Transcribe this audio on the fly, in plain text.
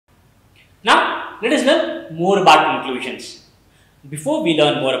Now, let us learn more about conclusions. Before we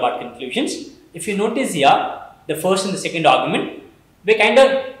learn more about conclusions, if you notice here, the first and the second argument, we kind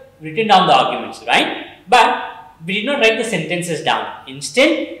of written down the arguments, right? But we did not write the sentences down.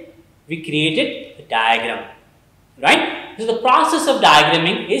 Instead, we created a diagram, right? So the process of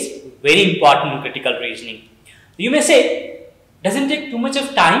diagramming is very important in critical reasoning. You may say, doesn't take too much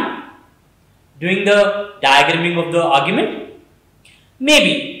of time doing the diagramming of the argument?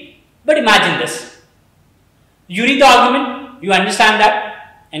 Maybe, but imagine this. You read the argument, you understand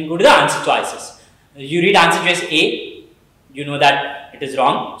that, and go to the answer choices. You read answer choice A, you know that it is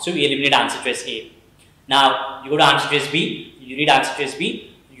wrong, so you eliminate answer choice A. Now, you go to answer choice B, you read answer choice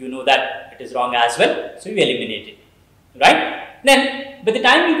B, you know that it is wrong as well, so you eliminate it, right? Then, by the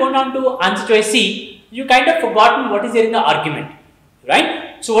time you go down to answer choice C, you kind of forgotten what is there in the argument,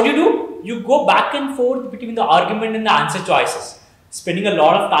 right? So, what do? You go back and forth between the argument and the answer choices, spending a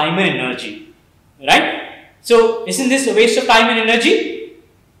lot of time and energy, right? So, isn't this a waste of time and energy?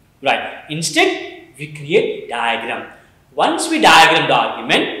 Right. Instead, we create a diagram. Once we diagram the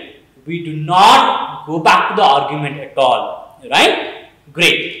argument, we do not go back to the argument at all, right?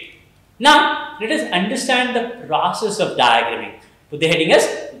 Great. Now, let us understand the process of diagramming. Put the heading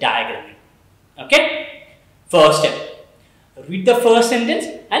as diagramming. Okay? First step, read the first sentence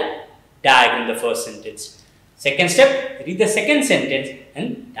and diagram the first sentence. Second step, read the second sentence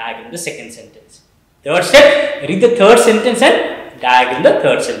and diagram the second sentence. Third step, read the third sentence and diagram the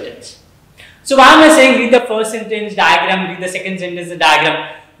third sentence. So why am I saying read the first sentence, diagram, read the second sentence and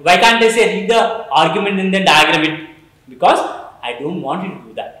diagram? Why can't I say read the argument and then diagram it? Because I don't want you to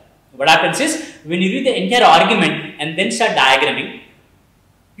do that. What happens is, when you read the entire argument and then start diagramming,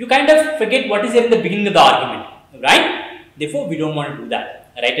 you kind of forget what is there in the beginning of the argument, right? Therefore, we don't want to do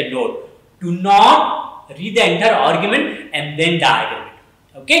that. Write a note. Do not read the entire argument and then diagram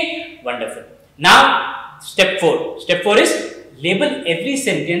it. Okay? Wonderful. Now, step 4. Step 4 is label every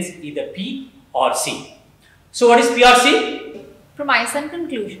sentence either P or C. So, what is P or C? Premise and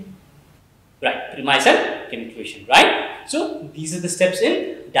conclusion. Right. Premise and conclusion. Right. So, these are the steps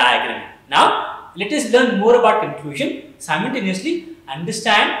in diagramming. Now, let us learn more about conclusion. Simultaneously,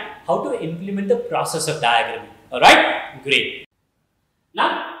 understand how to implement the process of diagramming. Alright? Great.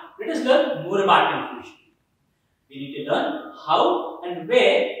 Now, let us learn more about conclusion. We need to learn how and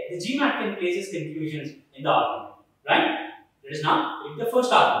where the GMAT can place its conclusions in the argument. Right? Let us now read the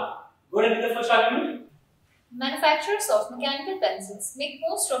first argument. Go ahead and read the first argument. Manufacturers of mechanical pencils make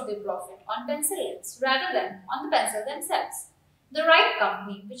most of their profit on pencil heads rather than on the pencil themselves. The right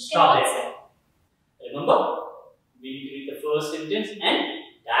company, which Stop there. Remember, we need to read the first sentence and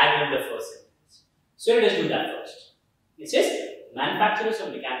diagram the first sentence. So let us do that first. It says, manufacturers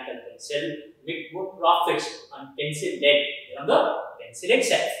of mechanical pencil make more profits on pencil lead than on the pencil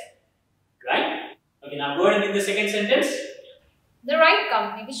itself. Right? Okay, now go ahead and read the second sentence. The right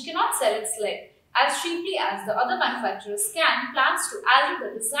company, which cannot sell its lead as cheaply as the other manufacturers can, plans to alter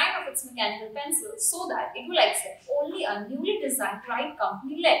the design of its mechanical pencil so that it will accept only a newly designed right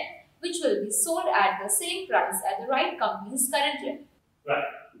company lead, which will be sold at the same price as the right company's current lead. Right.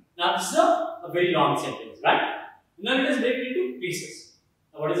 Now this is a very long sentence, right? Now let us break it into pieces.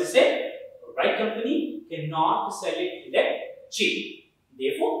 Now what does it say? The right company cannot sell it lead cheap.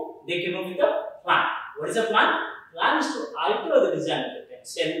 Therefore, they came up with a plan. What is the plan? Plan is to alter the design of the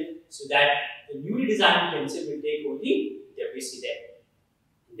pencil so that the newly designed pencil will take only WC lead.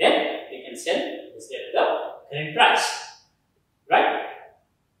 Then they can sell this lead at the current price. Right?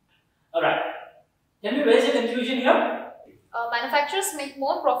 Alright. Tell me, where is the conclusion here? Manufacturers make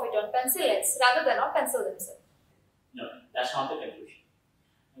more profit on pencil heads rather than on pencil themselves. No, that's not the conclusion.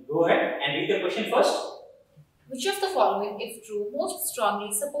 Go ahead and read the question first. Which of the following, if true, most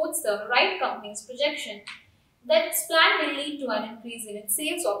strongly supports the right company's projection that its plan will lead to an increase in its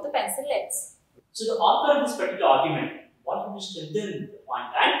sales of the pencil leads? So the author of this particular argument wanted to strengthen the point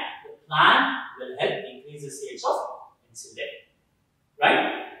that the plan will help increase the sales of pencil lead.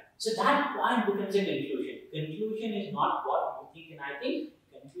 Right? So that point becomes a conclusion. Conclusion is not what you think and I think.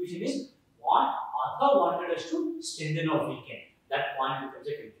 Conclusion is what author wanted us to strengthen or weaken. That point becomes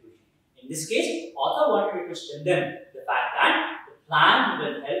a conclusion. In this case, author wanted to strengthen the fact that the plan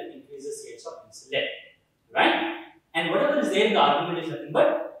will help increase the sales of pencil lead. Right? And whatever is there in the argument is nothing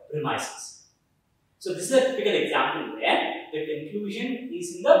but premises. So this is a typical example where the conclusion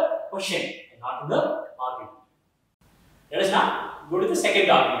is in the question and not in the argument. Let us now go to the second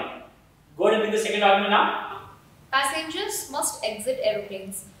argument. Go ahead and read the second argument now. Passengers must exit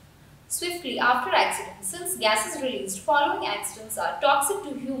aeroplanes swiftly after accidents, since gases released following accidents are toxic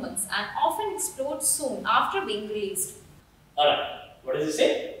to humans and often explode soon after being released. Alright, what does it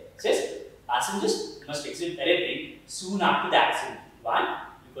say? It says passengers must exit the airplane soon after the accident. Why?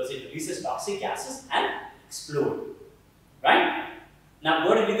 Because it releases toxic gases and explode. Right? Now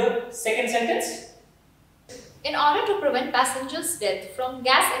go to the second sentence. In order to prevent passengers' death from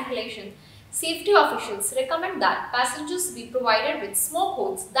gas inhalation, safety officials recommend that passengers be provided with smoke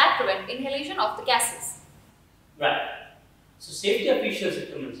holes that prevent inhalation of the gases. Right. So safety officials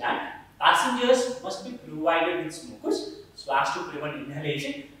recommend that passengers must be provided with smoke holes so as to prevent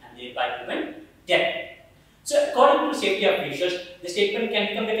inhalation and thereby prevent death. So according to safety officials, the statement can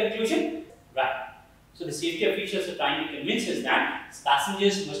become the conclusion. Right. So the safety officials are trying to convince us that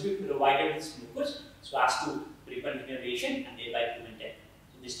passengers must be provided with smoke holes so as to prevent inhalation and thereby prevent death.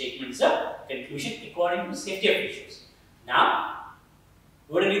 So this statement is a conclusion according to safety officials. Now,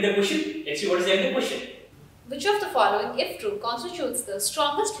 go to read the question. Let's see what is there in the question. Which of the following, if true, constitutes the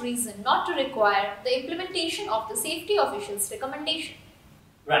strongest reason not to require the implementation of the safety officials' recommendation?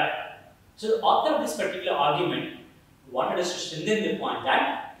 Right. So the author of this particular argument wanted us to strengthen the point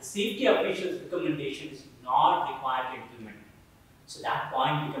that the safety officials' recommendation is not required to implement. So that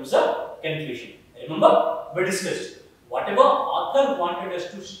point becomes a conclusion. Remember, we discussed whatever author wanted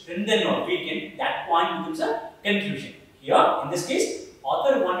us to strengthen or weaken, that point becomes a conclusion. Here, in this case,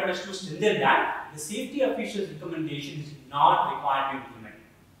 author wanted us to strengthen that the safety official's recommendation is not required to implement.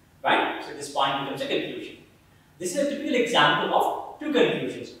 Right? So this point becomes a conclusion. This is a typical example of two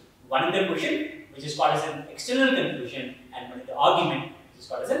conclusions. One in the question, which is called as an external conclusion, and one in the argument, which is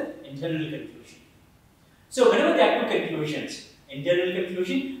called as an internal conclusion. So whenever there are two conclusions, internal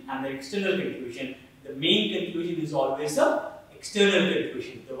conclusion and the external conclusion, the main conclusion is always the external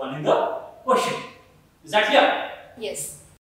conclusion, the one in the question. Is that clear? Yes.